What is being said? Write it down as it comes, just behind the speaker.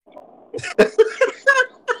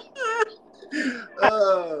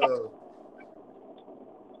Oh.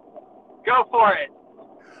 Go for it.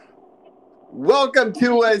 Welcome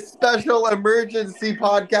to a special emergency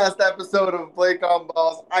podcast episode of Blake on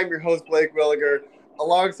Balls. I'm your host, Blake Williger,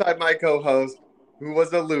 alongside my co-host, who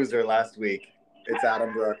was a loser last week. It's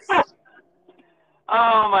Adam Brooks.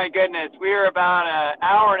 Oh my goodness, we are about an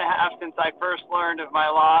hour and a half since I first learned of my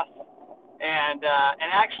loss, and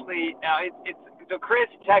actually, so Chris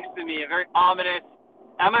texted me a very ominous.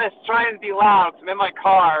 I'm gonna try and be loud 'cause I'm in my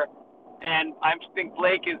car, and I think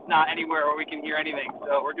Blake is not anywhere where we can hear anything.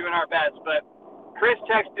 So we're doing our best. But Chris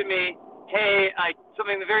texted me, "Hey, like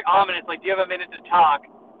something very ominous, like, do you have a minute to talk?"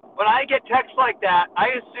 When I get texts like that, I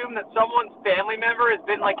assume that someone's family member has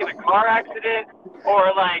been like in a car accident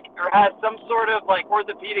or has some sort of like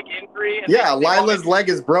orthopedic injury. And yeah, Lila's leg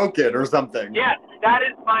is broken or something. Yeah, that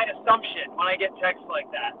is my assumption when I get texts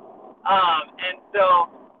like that. And so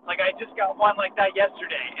like I just got one like that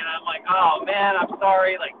yesterday, and I'm like, oh man, I'm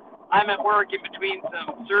sorry. Like I'm at work in between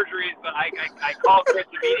some surgeries, but I called Chris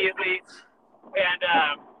immediately, and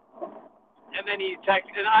then he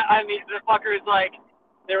texted, and I mean the fucker is like,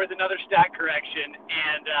 there was another stat correction,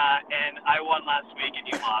 and I won last week and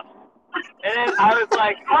you lost. And then I was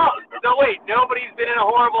like, oh, so wait, nobody's been in a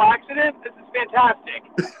horrible accident? This is fantastic.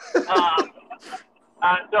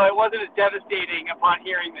 So it wasn't as devastating upon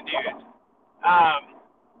hearing the news.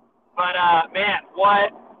 But man,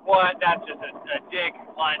 what? That's just a dick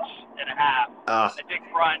lunch and a half. A dick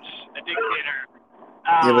brunch, a dick dinner.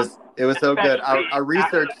 It was so good. Our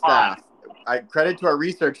research staff. I credit to our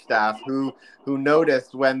research staff who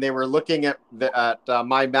noticed when they were looking at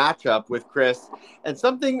my matchup with Chris, and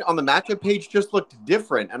something on the matchup page just looked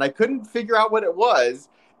different, and I couldn't figure out what it was,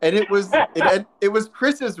 and it was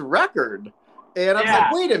Chris's record, and I was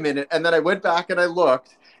like, wait a minute, and then I went back and I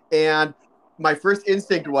looked, and my first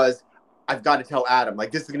instinct was, I've got to tell Adam,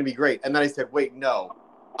 like, this is going to be great, and then I said, wait, no,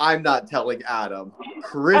 I'm not telling Adam,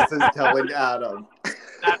 Chris is telling Adam.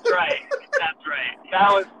 That's right. That's right.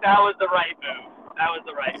 That was the right move. That was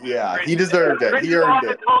the right move. Yeah, Chris, he deserved it. He earned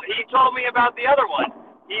it. He told me about the other one.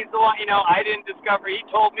 He's the one, I didn't discover. He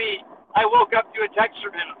told me. I woke up to a text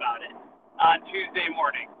from him about it on Tuesday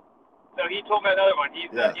morning. So he told me about the other one.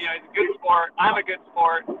 He's a good sport. I'm a good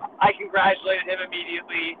sport. I congratulated him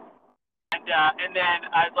immediately. And then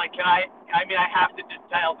I was like, I have to just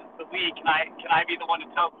tell the league. Can I be the one to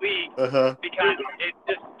tell the league? Uh-huh. Because it's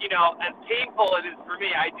just, as painful as it is for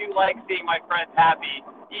me, I do like seeing my friends happy,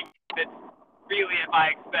 even if it's really at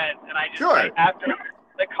my expense. And I just, after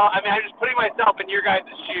the call, I'm just putting myself in your guys'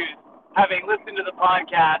 shoes, having listened to the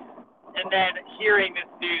podcast, and then hearing this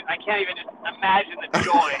news. I can't even just imagine the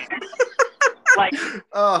joy. Like,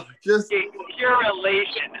 just pure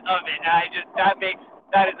elation of it. And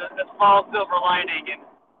that is a small silver lining, and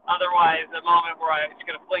otherwise a moment where I'm just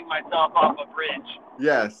going to fling myself off a bridge.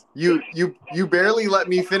 Yes. You barely let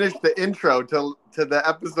me finish the intro to the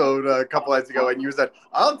episode a couple nights ago, and you said,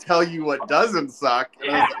 I'll tell you what doesn't suck.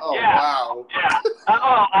 And I was like, wow.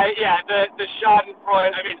 Yeah. The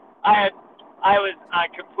Schadenfreude. I mean, I was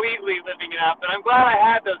completely living it up, and I'm glad I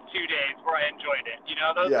had those 2 days where I enjoyed it.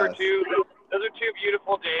 Those are two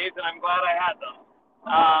beautiful days, and I'm glad I had them.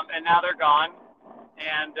 And now they're gone.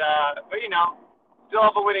 And, but still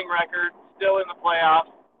have a winning record, still in the playoffs,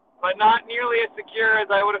 but not nearly as secure as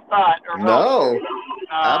I would have thought. No,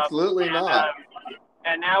 absolutely not.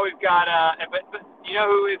 And now we've got, but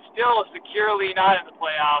who is still securely not in the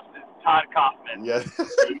playoffs is Todd Kaufman. Yes.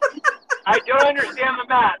 I don't understand the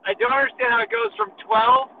math. I don't understand how it goes from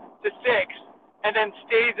 12 to 6 and then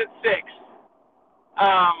stays at 6.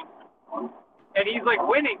 And he's like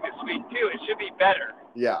winning this week too. It should be better.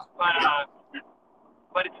 Yeah.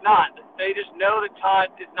 But it's not. They just know that Todd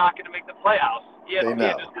is not going to make the playoffs. They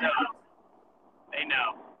know. They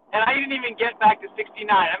know. And I didn't even get back to 69.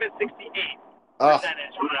 I'm at 68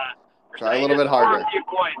 percentage. Try a little bit harder. A few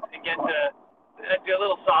points and get to a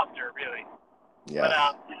little softer, really.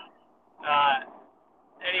 Yeah. But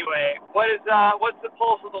anyway, what's the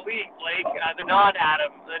pulse of the league, Blake? The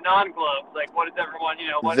non-Adam, the non-Globes. Like, what is everyone?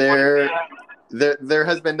 There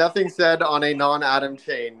has been nothing said on a non-Adam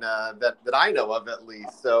chain that I know of, at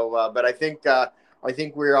least. So, but I think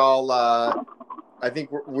we're all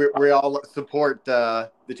we all support the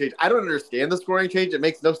change. I don't understand the scoring change. It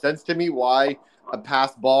makes no sense to me why a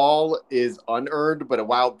pass ball is unearned, but a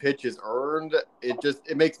wild pitch is earned.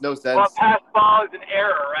 It makes no sense. Well, pass ball is an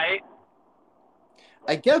error, right?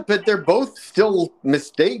 I guess, but they're both still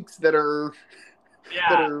mistakes that are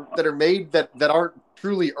made that aren't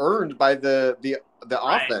truly earned by the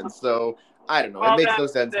offense. So I don't know. It makes no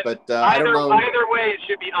sense. But I don't know. Either way, it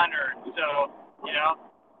should be unearned. So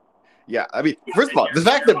Yeah, I mean, first of all, the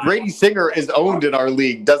fact that Brady Singer is owned in our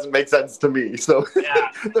league doesn't make sense to me. So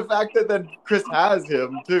the fact that then Chris has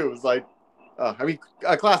him too is like, I mean,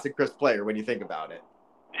 a classic Chris player when you think about it.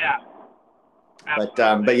 Yeah.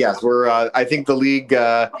 But yes, we're. I think the league.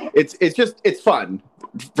 It's fun.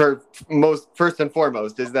 First and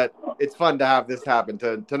foremost, is that it's fun to have this happen.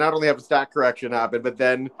 To not only have a stat correction happen, but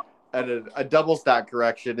then a double stat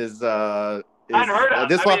correction is unheard of.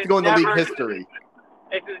 This will have to go in the league history.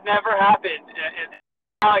 It has never happened. And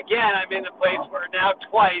now again, I'm in the place where now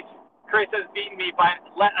twice Chris has beaten me by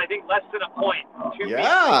I think less than a point. 2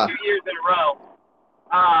 years in a row.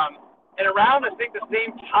 And around I think the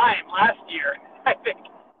same time last year, I think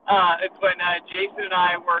it's when Jason and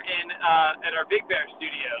I were in at our Big Bear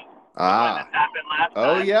studios. When this happened last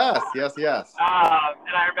time. Oh yes.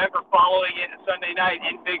 And I remember following it Sunday night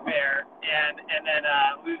in Big Bear and then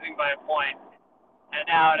losing by a point. And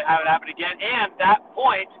now to have it happen again, and that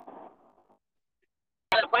point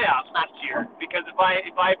in the playoffs last year, because if I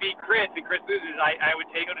beat Chris and Chris loses, I would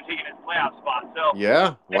take his playoff spot. So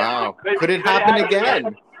yeah, wow, could it happen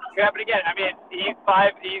again? Could happen again. I mean, he's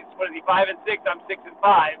 5 and 6. I'm 6 and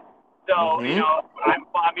 5. So you know,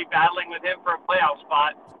 I'll be battling with him for a playoff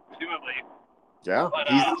spot, presumably. Yeah, but,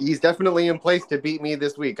 he's definitely in place to beat me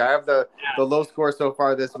this week. I have the low score so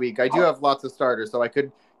far this week. I do have lots of starters, so I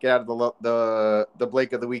could get out of the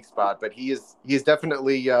Blake of the Week spot, but he is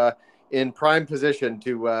definitely in prime position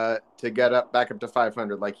to get back up to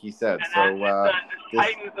 500, like he said. And this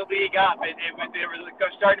tightens the league up. There was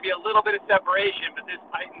starting to be a little bit of separation, but this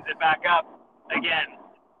tightens it back up again.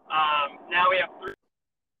 Now we have 3,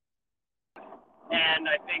 and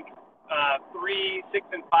I think 3, 6,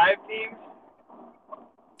 and 5 teams.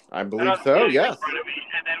 I believe so. Yes.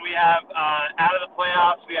 And then we have out of the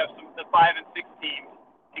playoffs, we have the 5 and 6 teams.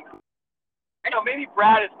 I know maybe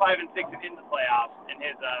Brad is 5 and 6 in the playoffs in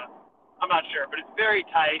his. I'm not sure, but it's very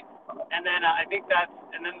tight. And then I think then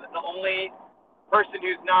the only person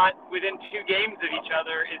who's not within 2 games of each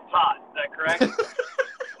other is Todd. Is that correct?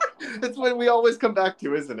 That's what we always come back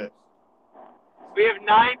to, isn't it? We have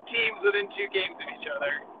 9 teams within 2 games of each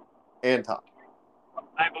other. And Todd,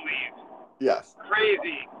 I believe. Yes.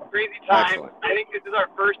 Crazy time. Excellent. I think this is our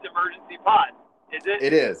first emergency pod. Is it?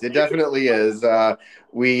 It is. It definitely is. Our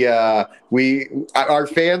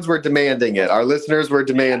fans were demanding it. Our listeners were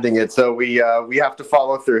demanding it. So we have to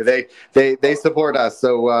follow through. They support us.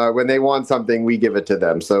 So when they want something, we give it to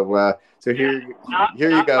them. So here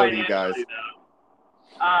you go, you guys.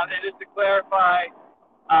 And just to clarify,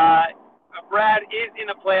 Brad is in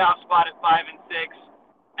a playoff spot at 5 and 6,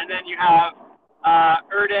 and then you have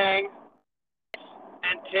Erdang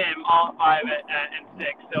and Tim, all 5 and 6.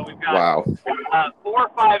 So we've got 4,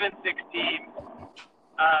 5, and 6 teams,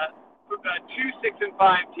 2, 6, and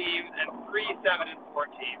 5 teams, and 3, 7, and 4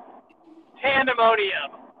 teams. Tandemonium.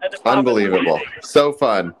 Unbelievable. So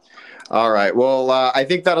fun. All right. Well, I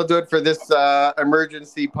think that'll do it for this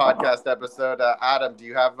emergency podcast episode. Adam, do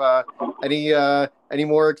you have any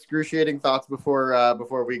more excruciating thoughts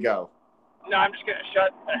before we go? No, I'm just gonna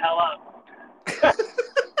shut the hell up.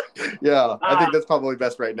 Yeah, I think that's probably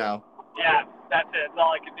best right now. Yeah, that's it. That's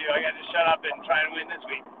all I can do. I got to shut up and try and win this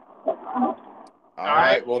week. All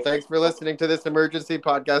right. Well, thanks for listening to this emergency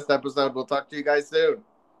podcast episode. We'll talk to you guys soon.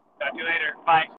 Talk to you later. Bye.